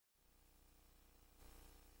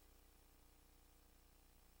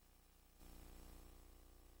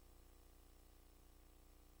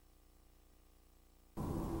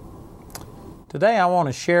Today I want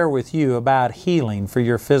to share with you about healing for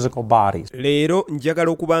your physical bodies. Leero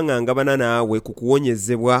njagala okubanga ngabana naawe ku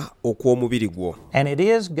kuwonyezebwa okw'omubiri gwo. And it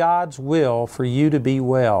is God's will for you to be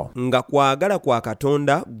well. Nga kwagala kwa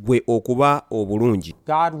Katonda gwe okuba obulungi.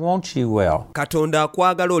 God wants you well. Katonda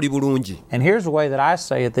akwagala oli bulungi. And here's the way that I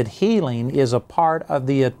say it, that healing is a part of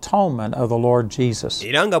the atonement of the Lord Jesus.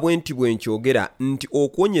 Era nga bwe nkyogera nti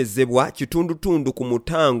okuwonyezebwa kitundutundu ku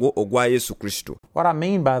mutango ogwa Yesu Kristo. What I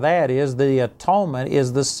mean by that is the atonement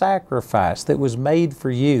is the sacrifice that was made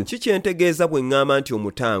for you. Kikyentegeeza bwe ŋŋamba nti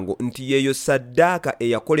omutango nti yeeyo saddaaka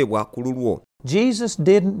eyakolebwa ku lulwo. Jesus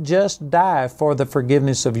didn't just die for the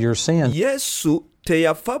forgiveness of your sins. Yesu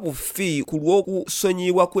teyafa bufi ku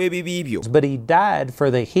lw'okusonyiyibwa kw'ebibi byo. But he died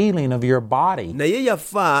for the healing of your body. Naye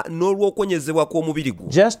yafa n'olw'okwenyezebwa kw'omubiri gwo.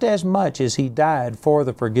 Just as much as he died for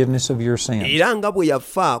the forgiveness of your sins. Era nga bwe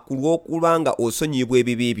yafa ku lw'okubanga osonyiyibwa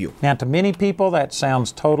ebibi byo. Now to many people that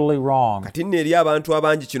sounds totally wrong. Kati nno eri abantu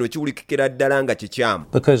abangi kino kiwulikikira ddala nga kikyamu.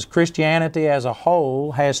 Because Christianity as a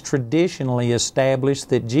whole has traditionally established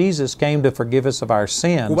that Jesus came to forgive us of our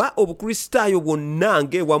sins. Kuba obukristaayo bwonna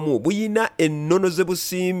ng'ewamu buyina ennono ze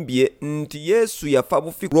busimbye nti Yesu yafa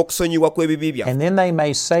bufi lw'okusonyiyibwa kw'ebibi byaffe. And then they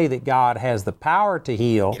may say that God has the power to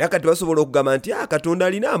heal. Era kati basobola okugamba nti Katonda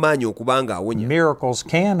alina amaanyi okuba ng'awonya. Miracles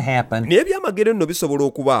can happen. N'ebyamagero nno bisobola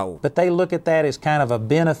okubaawo. But they look at that as kind of a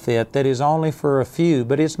benefit that is only for a few,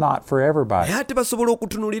 but it's not for everybody. Naye ate basobola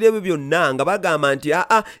okutunulira ebyo byonna nga bagamba nti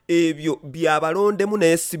ebyo byabalondemu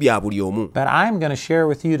naye si bya buli omu. But I'm going to share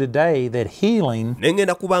with you today that healing naye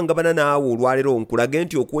ngenda kubanga bana naawe olwaleero nkulage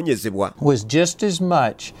nti okuwonyezebwa was just as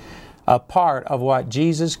much a part of what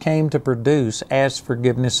Jesus came to produce as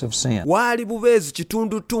forgiveness of sin. Waali bubeezi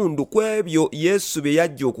kitundutundu ku ebyo Yesu bye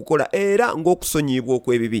yajja okukola era ng'okusonyiyibwa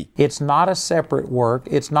okw'ebibi. It's not a separate work.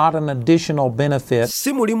 It's not an additional benefit.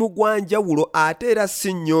 Si mulimu gwa njawulo ate era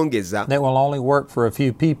si nnyongeza. That will only work for a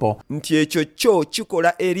few people. Nti ekyo kyo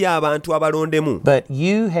kikola eri abantu abalondemu. But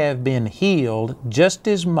you have been healed just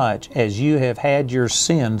as much as you have had your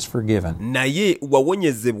sins forgiven. Naye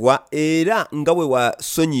wawonyezebwa era nga bwe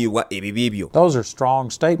wasonyiyibwa ebibi byo. Those are strong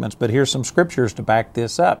statements, but here's some scriptures to back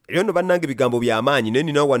this up. Era nno bannange bigambo by'amaanyi naye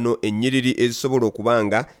nina wano ennyiriri ezisobola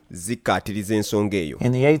okubanga zikkaatiriza ensonga eyo.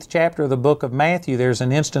 In the 8th chapter of the book of Matthew, there's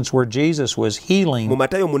an instance where Jesus was healing mu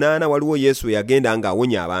Matayo 8 waliwo Yesu yagenda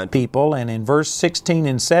ng'awonya abantu. People, and in verse 16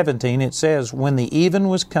 and 17 it says, "When the even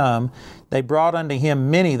was come, they brought unto him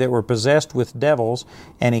many that were possessed with devils,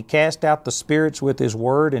 and he cast out the spirits with his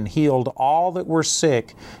word, and healed all that were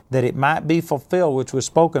sick, that it might be fulfilled which was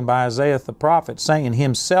spoken by Isaiah the prophet, saying,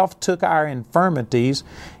 Himself took our infirmities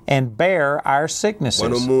and bare our sicknesses."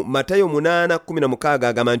 Wano mu Matayo 8:16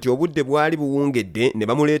 agamba nti obudde bwali buwungedde ne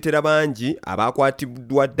bamuleetera bangi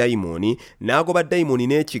abaakwatiddwa dayimooni, n'agoba dayimooni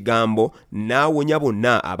n'ekigambo, n'awonya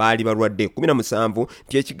bonna abaali balwadde. 17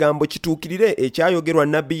 nti ekigambo kituukirire ekyayogerwa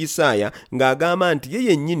nnabbi Isaaya ng'agamba nti ye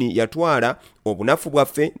yennyini yatwala obunafu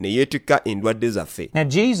bwaffe ne yeetikka endwadde zaffe. Now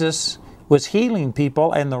Jesus was healing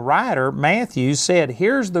people, and the writer, Matthew, said,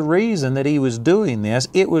 here's the reason that he was doing this.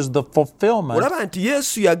 It was the fulfillment. Olaba nti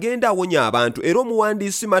Yesu yagenda awonya abantu, era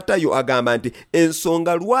omuwandiisi Matayo agamba nti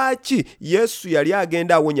ensonga lwaki Yesu yali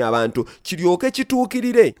agenda awonya abantu kiryoke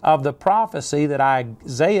kituukirire of the prophecy that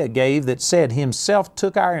Isaiah gave that said, Himself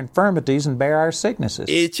took our infirmities and bare our sicknesses.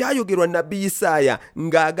 Ekyayogerwa nnabbi Isaaya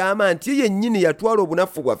ng'agamba nti ye yennyini yatwala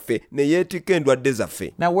obunafu bwaffe ne yeetikka endwadde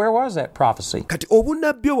zaffe. Now where was that prophecy? Kati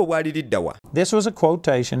obunnabbi obwo bwali lidda. This was a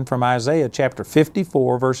quotation from Isaiah chapter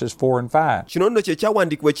 54 verses 4 and 5. Kino nno kye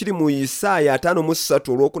kyawandiikibwa kiri mu Isaaya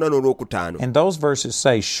 5:3 olwokuna n'olwokutaano. And those verses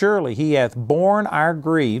say, "Surely he hath borne our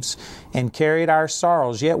griefs and carried our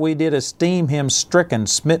sorrows, yet we did esteem him stricken,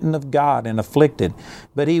 smitten of God, and afflicted.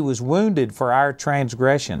 But he was wounded for our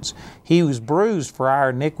transgressions. He was bruised for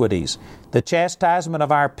our iniquities. The chastisement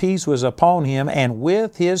of our peace was upon him, and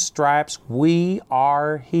with his stripes we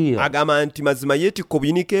are healed." Agamba nti mazima yeetikka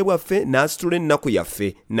obuyinike bwaffe n'asitula ennaku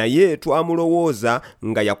yaffe, naye twamulowooza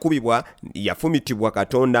nga yakubibwa, yafumitibwa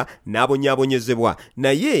Katonda n'abonyaabonyezebwa.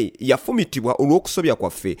 Naye yafumitibwa olw'okusobya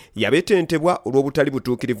kwaffe, yabetentebwa olw'obutali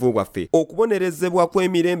butuukirivu bwaffe. Okubonerezebwa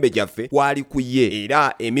kw'emirembe gyaffe kwali ku ye,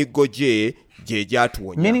 era emiggo gye gye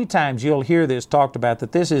gyatuwonya. Many times you'll hear this talked about,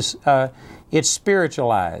 that this is it's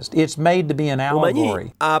spiritualized. It's made to be an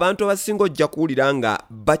allegory. Abantu abasinga ojja kuwulira nga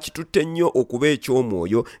bakitutte nnyo okuba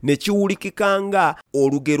eky'omwoyo ne kiwulikika nga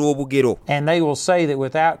olugero obugero. And they will say that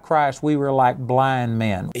without Christ we were like blind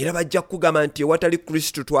men. Era bajja kugamba nti ewatali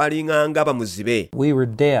Kristo twalinganga bamuzibe. We were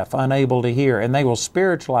deaf, unable to hear. And they will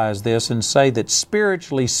spiritualize this and say that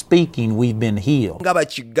spiritually speaking we've been healed. Nga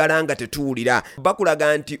bakiggala nga tetuwulira.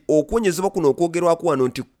 Bakulaga nti okuwonyezebwa kuno okwogerwako wano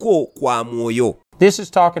nti ko kwa mwoyo. This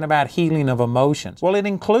is talking about healing of emotions. Well, it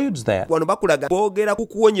includes that. wano bakulaga boogera ku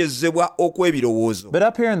kuwonyezebwa okw'ebirowoozo. But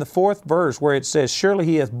up here in the 4th verse where it says, surely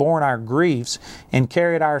he hath borne our griefs and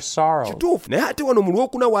carried our sorrows. Kituufu naye ate wano mu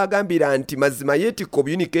lwokuna wagambira nti mazima yeetikka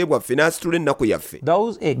obuyinike bwaffe n'asitula ennaku yaffe.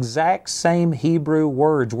 Those exact same Hebrew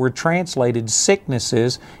words were translated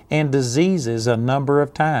sicknesses and diseases a number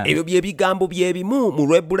of times. Ebyo bye bigambo bye bimu mu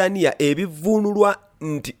Lwebbulaniya ebivuunulwa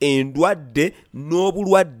nti endwadde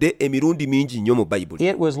n'obulwadde emirundi mingi nnyo mu Bayibuli.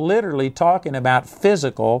 It was literally talking about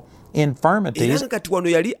physical infirmities. Era kati wano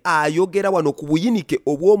yali ayogera wano ku buyinike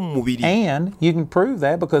obw'omu mubiri. And you can prove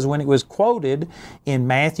that because when it was quoted in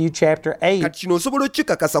Matthew chapter 8, Kati kino osobola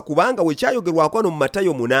okikakasa kubanga we kyayogerwako wano mu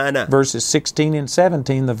Matayo 8 verses 16 and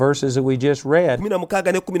 17, the verses that we just read,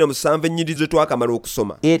 16 ne 17 ennyiriri ze twakamala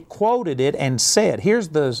okusoma. it quoted it and said, here's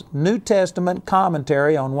the New Testament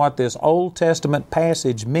commentary on what this Old Testament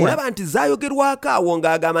passage meant. Olaba nti zaayogerwako awo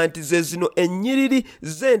ng'agamba nti ze zino ennyiriri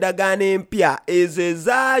z'endagaano empya ezo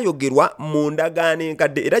ezaayogerwa mu ndagaano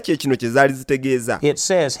enkadde era kye kino kye zaali zitegeeza. It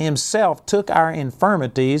says, himself took our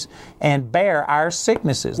infirmities and bare our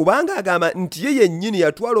sicknesses. Kubanga agamba nti ye yennyini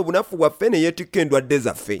yatwala obunafu bwaffe ne yeetikka endwadde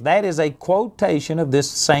zaffe. That is a quotation of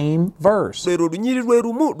this same verse. Lero olunyiri lwe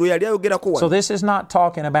lumu lwe yali ayogerako So wano. this is not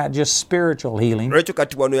talking about just spiritual healing. Lwekyo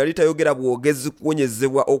kati wano yali tayogera bwogezi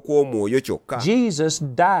kuwonyezebwa okw'omwoyo kyokka. Jesus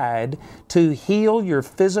died to heal your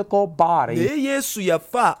physical body Naye Yesu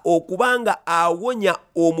yafa okubanga awonya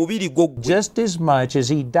omubiri gwo gwe. just as much as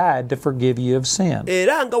he died to forgive you of sin.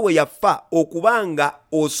 Era nga we yafa okubanga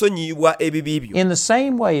osonyiyibwa ebibi byo. In the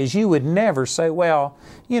same way as you would never say, well,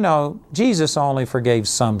 Jesus only forgave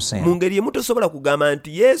some Mu sin. ngeri emu tosobola kugamba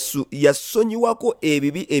nti Yesu yasonyiwako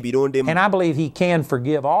ebibi ebirondemu. And I believe he can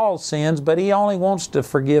forgive all sins, but he only wants to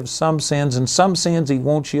forgive some sins, and some sins he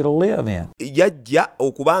wants you to live in. Yajja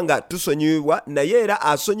okubanga tusonyiyibwa naye era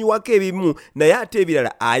asonyiwako ebimu naye ate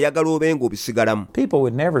ebirala ayagala obe ng'obisigalamu. People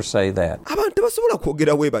would never say that. Abantu tebasobola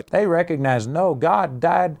kwogera bwe bati. They recognize, no, God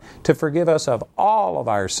died to forgive us of all of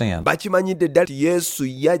our sins. Bakimanyidde ddala nti Yesu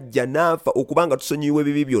yajja n'afa okubanga tusonyiyiwe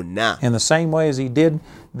ebibi byonna. In the same way as he did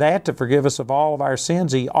that to forgive us of all of our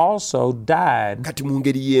sins, he also died Kati mu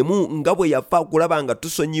ngeri y'emu nga bwe yafa okulaba nga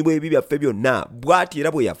tusonyiyiwa ebibi byaffe byonna bw'ati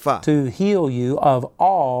era bwe yafa to heal you of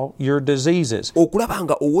all your diseases. okulaba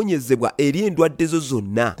nga owonyezebwa eri endwadde zo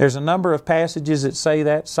zonna. There's a number of passages that say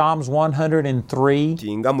that. Psalms 103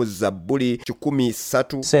 Nti nga mu Zabbuli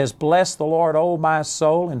 13 says, bless the Lord, O my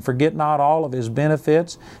soul, and forget not all of his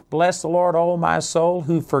benefits. Bless the Lord, O my soul,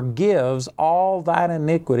 who forgives all thine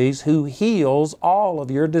iniquities, who heals all of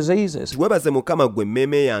your diseases. Weebaze Mukama gwe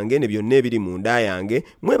emmeeme yange ne byonna ebiri munda yange,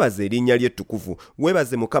 mwebaze erinnya lye ettukuvu.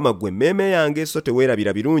 Weebaze Mukama gwe emmeeme yange so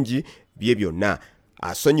teweerabira birungi bye byonna.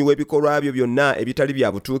 Asonyiwa ebikolwa byo byonna ebitali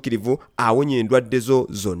bya butuukirivu, awonya endwadde zo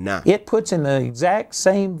zonna. It puts in the exact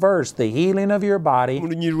same verse the healing of your body Mu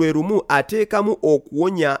lunyiri lwe lumu ateekamu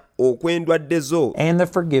okuwonya okw'endwadde zo and the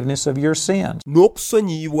forgiveness of your sins.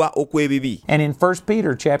 n'okusonyiyibwa okw'ebibi. And in 1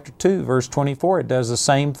 Peter chapter 2, verse 24, it does the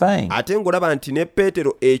same thing. Ate ng'olaba nti ne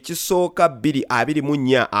Peetero ekisooka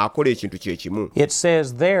 2:24 akola ekintu kye kimu. It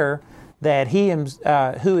says there that he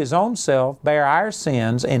who his own self bare our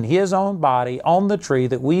sins in his own body on the tree,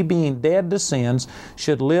 that we being dead to sins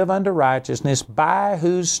should live unto righteousness, by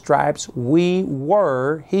whose stripes we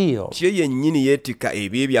were healed. Kye yennyini yeetikka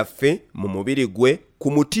ebibi byaffe mu mubiri gwe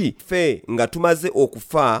ku muti, ffe nga tumaze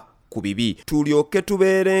okufa ku bibi, tulyoke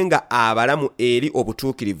tubeerenga abalamu eri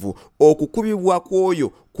obutuukirivu. Okukubibwa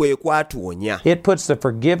kw'oyo kwe kwatuwonya. It puts the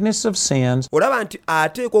forgiveness of sins Olaba nti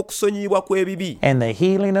ateeka okusonyiyibwa kw'ebibi and the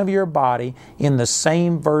healing of your body in the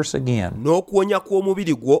same verse again. n'okuwonya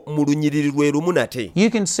kw'omubiri gwo mu lunyiriri lwe lumu nate. You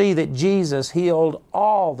can see that Jesus healed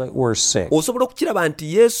all that were sick. Osobola okukiraba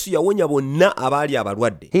nti Yesu yawonya bonna abaali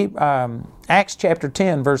abalwadde. Acts chapter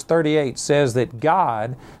 10 verse 38 says that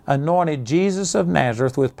God anointed Jesus of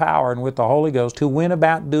Nazareth with power and with the Holy Ghost, who went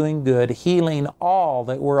about doing good, healing all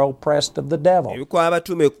that were oppressed of the devil. Ebikwa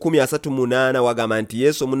abatume 138 wagamba nti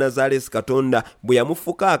Yesu Omunnazaaleesi Katonda bwe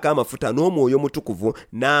yamufukaako amafuta n'omwoyo mutukuvu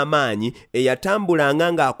n'amaanyi,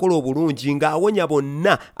 eyatambulanga ng'akola obulungi ng'awonya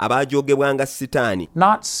bonna abaajogebwanga Sitaani.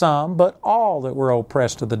 Not some, but all that were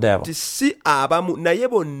oppressed of the devil. Ti si abamu naye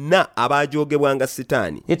bonna abaajogebwanga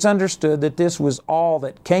Sitaani. It's understood that this was all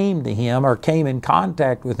that came to him or came in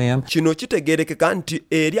contact with him. Kino kitegeerekeka nti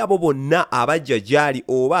eri abo bonna abajja gy'ali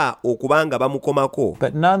oba okubanga bamukomako.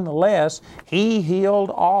 But nonetheless, he healed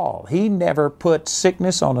all. He never put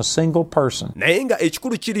sickness on a single person. naye nga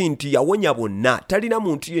ekikulu kiri nti yawonya bonna, talina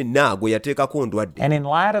muntu yenna gwe yateekako ndwadde. And in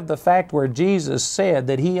light of the fact where Jesus said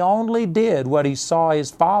that he only did what he saw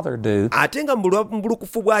his Father do, ate nga mu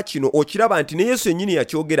bulukufu bwa kino okiraba nti ne Yesu yennyini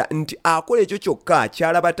yakyogera nti akola ekyo kyokka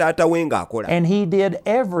kyalaba taata we ng'akola. and he did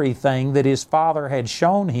everything that his Father had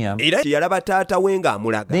shown him, era yalaba taata we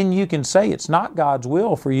ng'amulaga. then you can say it's not God's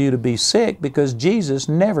will for you to be sick because Jesus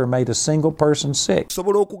never made a single person sick.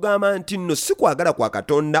 Osobola okugamba nti nno si kwagala kwa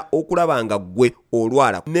Katonda okulaba nga gwe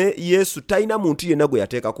olwala. Ne Yesu talina muntu yenna gwe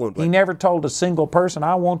yateekako He ndwadde. never told a single person,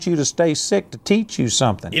 I want you to stay sick to teach you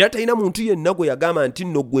something. Era talina muntu yenna gwe yagamba nti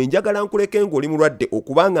nno gwe njagala nkuleke ng'oli mulwadde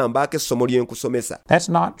okubanga mbaako essomo lye nkusomesa. That's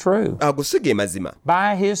not true. Ago si ge mazima.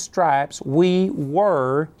 By his stripes we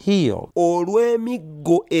were healed.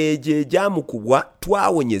 Olw'emiggo egyo egyamukubwa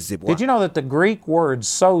twawonyezebwa. Did you know that the Greek word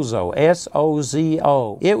sozo,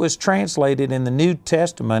 S-O-Z-O, it was translated in the New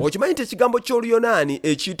Testament, Okimanyi nti ekigambo ky'Oluyonaani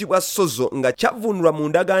ekiyitibwa sozo nga kyavvuunulwa mu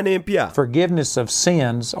ndagaano empya forgiveness of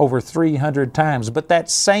sins, over 300 times. But that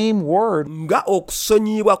same word nga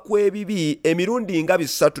okusonyiyibwa kw'ebibi emirundi nga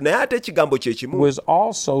 3, naye ate ekigambo kye kimu was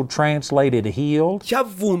also translated healed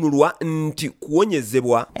kyavvuunulwa nti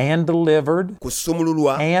kuwonyezebwa, and delivered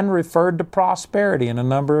kusumululwa, and referred to prosperity in a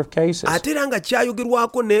number of cases. ate era nga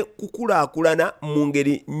kyayogerwako ne kukulaakulana mu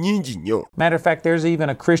ngeri nnyingi nnyo. Matter of fact, there's even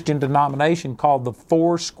a Christian denomination called the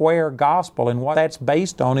Four Square Gospel, and what that's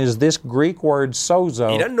based on is this Greek word sozo.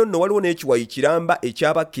 Era nno waliwo n'ekiwayi kiramba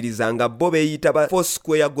ekyabakkiriza nga bo beeyita ba Four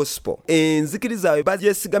Square Gospel. Enzikiriza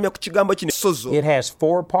bagyesigamya ku kigambo kino sozo. It has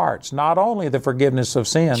 4 parts, not only the forgiveness of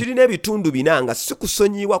sins, Kirina ebitundu 4 nga si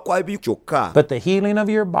kusonyiyibwa kwa bibi kyokka, but the healing of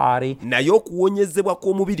your body, naye okuwonyezebwa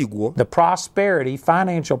kw'omubiri gwo, the prosperity,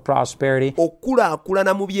 financial prosperity,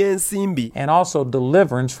 okulaakulana mu by'ensimbi, and also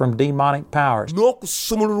deliverance from demonic powers.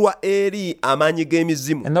 n'okusumululwa eri amaanyi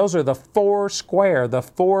g'emizimu. And those are the 4 square, the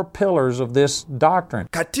 4 pillars of this doctrine.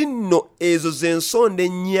 Kati nno ezo ze nsonda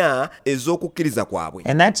ennya ez'okukkiriza kwabwe.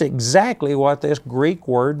 And that's exactly what this Greek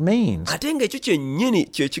word means. Ate ng'ekyo kyennyini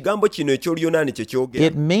kye kigambo kino eky'Oluyonaani kye kyogera.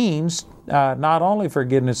 It means not only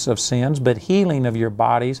forgiveness of sins, but healing of your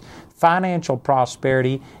bodies, financial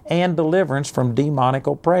prosperity, and deliverance from demonic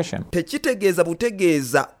oppression. Tekitegeeza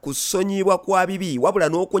butegeeza kusonyiyibwa kwa bibi, wabula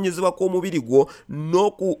n'okwonyezebwa kw'omubiri gwo,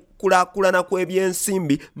 n'okukulaakulana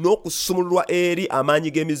kw'ebyensimbi, n'okusumululwa eri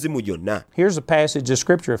amaanyi g'emizimu gyonna. Here's a passage of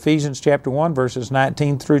Scripture, Ephesians chapter 1, verses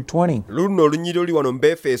 19 through 20. Luno olunyiri oli wano mu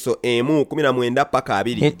Befeso 1:19 paka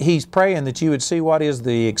 20. He's praying that you would see what is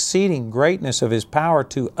the exceeding greatness of his power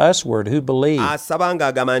to usward who believe, Asaba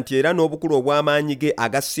ng'agamba nti era n'obukulu obw'amaanyi ge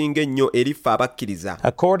agasinga ennyo eri ffe abakkiriza.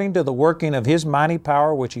 according to the working of his mighty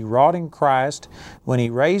power which he wrought in Christ when he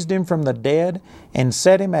raised him from the dead and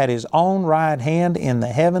set him at his own right hand in the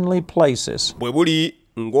heavenly places. Bwe buli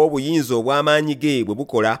ng'obuyinza obw'amaanyi ge bwe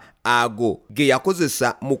bukola ago ge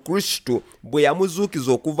yakozesa mu Kristo bwe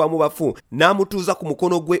yamuzuukiza okuva mu bafu n'amutuuza ku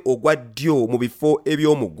mukono gwe ogwa ddyo mu bifo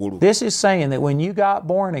eby'omu ggulu. This is saying that when you got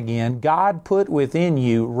born again, God put within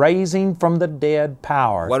you raising from the dead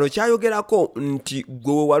power. Wano kyayogerako nti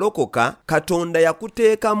gwe we walokoka Katonda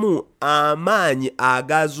yakuteekamu amaanyi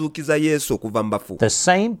agaazuukiza Yesu okuva mu bafu. The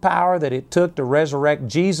same power that it took to resurrect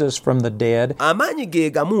Jesus from the dead Amaanyi ge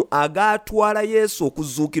gamu agaatwala Yesu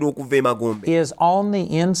okuzuukira okuva emagombe. is on the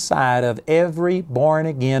inside of every born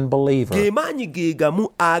again believer. Ge maanyi ge gamu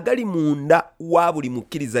agali munda wa buli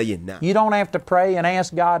mukkiriza yenna. You don't have to pray and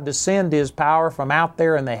ask God to send his power from out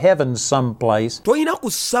there in the heavens someplace. Toyina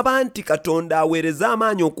kusaba nti Katonda aweereze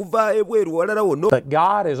amaanyi okuva ebweru walala wonna. But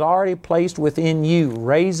God has already placed within you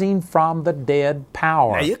raising from the dead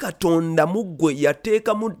power. Naye Katonda mu ggwe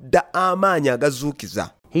yateekamu dda amaanyi agazuukiza.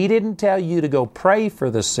 He didn't tell you to go pray for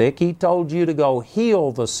the sick. He told you to go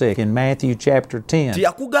heal the sick in Matthew chapter 10.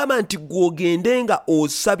 Teyakugamba nti gw'ogende nga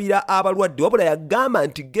osabira abalwadde, wabula yagamba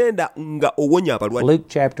nti genda nga owonya abalwadde. Luke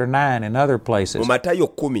chapter 9 and other Mu places. Matayo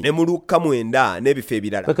 10 ne mu Luka 9 n'ebifo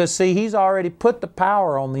ebirala. Because see, he's already put the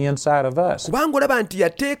power on the inside of us. Kubanga olaba nti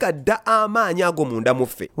yateeka dda amaanyi ago munda mu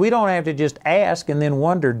ffe. We don't have to just ask and then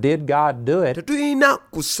wonder, did God do it? Tetulina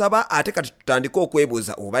kusaba ate kati tutandike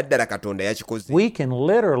okwebuuza oba ddala Katonda yakikoze. We can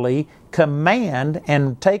literally command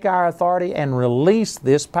and take our authority and release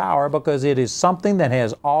this power because it is something that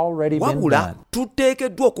has already been Wabula done.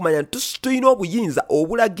 tuteekeddwa okumanya nti tulina obuyinza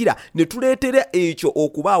obulagira ne tuleetera ekyo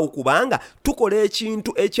okubaawo kubanga tukola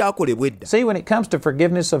ekintu ekyakolebwa edda. See, when it comes to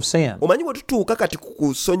forgiveness of sin, Omanyi bwe tutuuka kati ku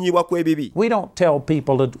kusonyiyibwa kw'ebibi, we don't tell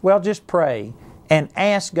people to, well, just pray and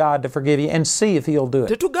ask God to forgive you and see if He'll do it.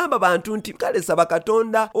 Tetugamba bantu nti kale saba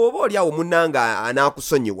Katonda oba oliawo munnanga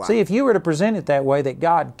anaakusonyiwa. See, if you were to present it that way, that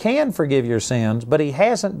God can forgive your sins, but He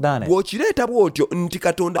hasn't done it. Bw'okireeta bw'otyo nti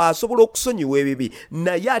Katonda asobola okusonyiwa ebibi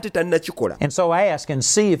naye ate tannakikola. And so ask and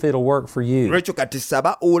see if it'll work for you. Lwekyo kati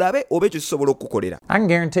saba olabe oba ekyo kisobola okukukolera. I can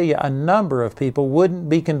guarantee you a number of people wouldn't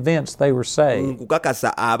be convinced they were saved.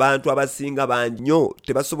 Nkukakasa abantu abasinga bangi nnyo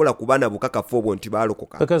tebasobola kuba na bukakafu obwo nti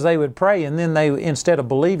baalokoka. Because they would pray and then they, instead of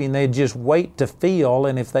believing, they'd just wait to feel,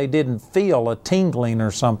 and if they didn't feel a tingling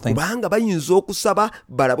or something, Kubanga bayinza okusaba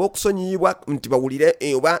balabe okusonyiyibwa nti bawulire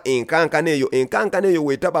oba enkankana eyo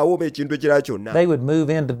weetabaawo oba ekintu ekirala kyonna. they would move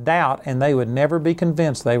into doubt and they would never be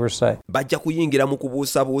convinced they were saved. Bajja kuyingira mu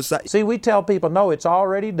kubuusabuusa. See, we tell people, no, it's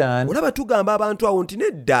already done. Olaba tugamba abantu awo nti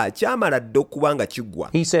nedda kyamala dda okuba nga kiggwa.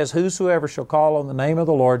 He says, whosoever shall call on the name of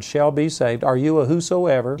the Lord shall be saved. Are you a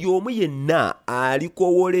whosoever? Y'omu yenna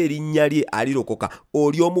alikowoola erinnya lye alirokoka.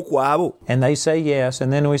 Oli omu ku abo? And they say yes.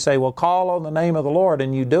 And then we say, well, call on the name of the Lord,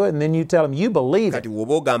 and you do it, and then you tell them you believe it. Kati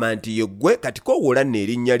woba ogamba nti ye ggwe kati kowoola nno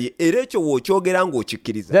erinnya lye era ekyo w'okyogera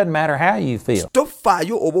ng'okikkiriza. Doesn't matter how you feel.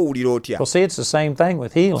 Tofaayo oba owulira otya. Well, see, it's the same thing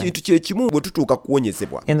with healing. Kintu kye kimu bwe tutuuka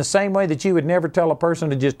kuwonyezebwa. In the same way that you would never tell a person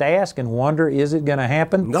to just ask and wonder, is it going to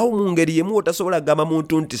happen? Ngawo mu ngeri yemu otasobola kugamba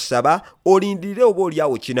muntu nti saba olindirire oba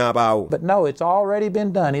oliawo kinaabaawo. But no, it's already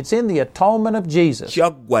been done. It's in the atonement of Jesus.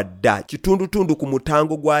 Kyaggwa dda kitundutundu ku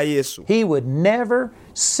mutango gwa Yesu. He would never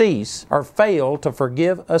cease or fail to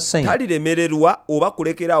forgive a sin. Taliremererwa oba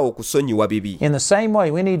kulekeraawo okusonyiwa bibi. In the same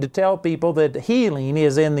way, we need to tell people that healing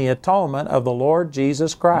is in the atonement of the Lord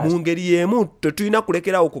Jesus Christ. Mu ngeri y'emu tetulina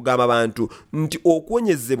kulekeraawo kugamba bantu nti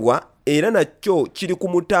okuwonyezebwa era nakyo kiri ku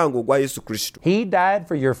mutango gwa Yesu Kristo. He died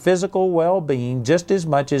for your physical well-being just as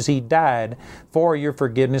much as He died for your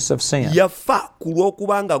forgiveness of sin. Yafa ku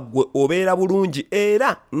lw'okubanga ggwe obeera bulungi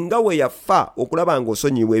era nga we yafa okulaba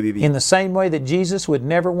ng'osonyiwa ebibi. In the same way that Jesus would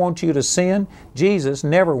never want you to sin, Jesus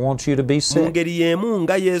never wants you to be Mu sick. ngeri y'emu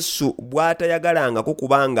nga Yesu bw'atayagalangako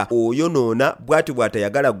kubanga oyonoona bw'ati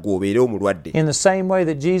bw'atayagala ggwe obeere omulwadde. In the same way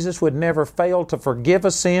that Jesus would never fail to forgive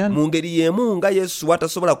a sin, Mu ngeri y'emu nga Yesu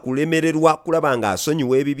bw'atasobola kulemererwa kulaba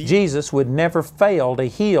ng'asonyiwa ebibi. Jesus would never fail to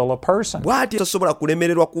heal a person. Bw'ati tasobola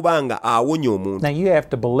kulemererwa kubanga awonya omuntu. Now you have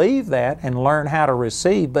to believe that and learn how to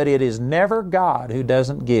receive, but it is never God who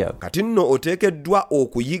doesn't give. Kati nno oteekeddwa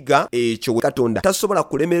okuyiga ekyo Katonda tasobola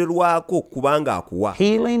kulemererwako kubanga akuwa.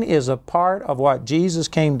 Healing is a part of what Jesus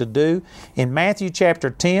came to do. In Matthew chapter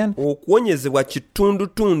 10, Okuwonyezebwa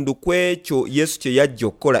kitundutundu ku ekyo Yesu kye yajja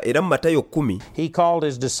okukola era mu Matayo 10 He called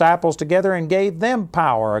His disciples together and gave them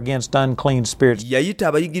power against unclean spirits yayita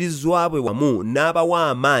abayigirizwa bwe wamu n'abawa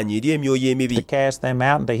amaanyi eri emyoyo to emibi cast them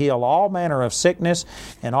out and to heal all manner of sickness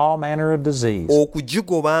and all manner of disease.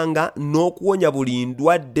 okugigobanga n'okuwonya buli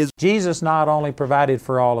ndwadde. Jesus not only provided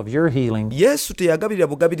for all of your healing, Yesu teyagabirira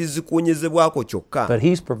bugabirizi kuwonyezebwako kyokka, but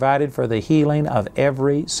He's provided for the healing of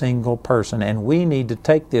every single person. And we need to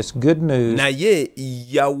take this good news naye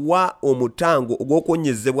yawa omutango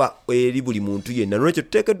ogw'okuwonyezebwa eri buli muntu yenna. Nolwekyo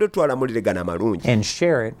tuteekeddwa twalamuliregana amalungi and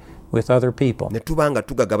share it with other people. ne tuba nga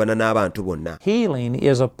tugagabana n'abantu bonna. Healing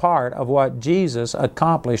is a part of what Jesus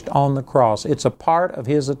accomplished on the cross. It's a part of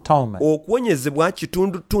His atonement. Okuwonyezebwa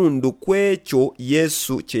kitundutundu ku ekyo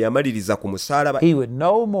Yesu kye yamaliriza ku musaalaba. He would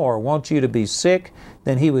no more want you to be sick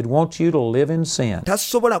than He would want you to live in sin.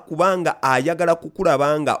 Tasobola kubanga ayagala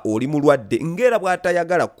kukulaba nga oli mulwadde ng'era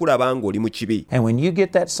bw'atayagala kukulaba nga oli mu kibi. And when you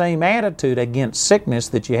get that same attitude against sickness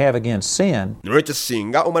that you have against sin, Nolwekyo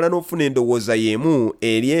singa omala n'ofuna endowooza y'emu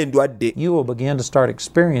eri endwadde, you will begin to start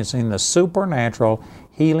experiencing the supernatural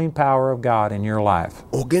healing power of God in your life.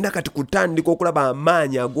 ogenda kati kutandika okulaba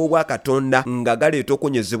amaanyi ag'obwakatonda nga galeeta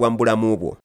okuwonyezebwa mu bulamu bwo.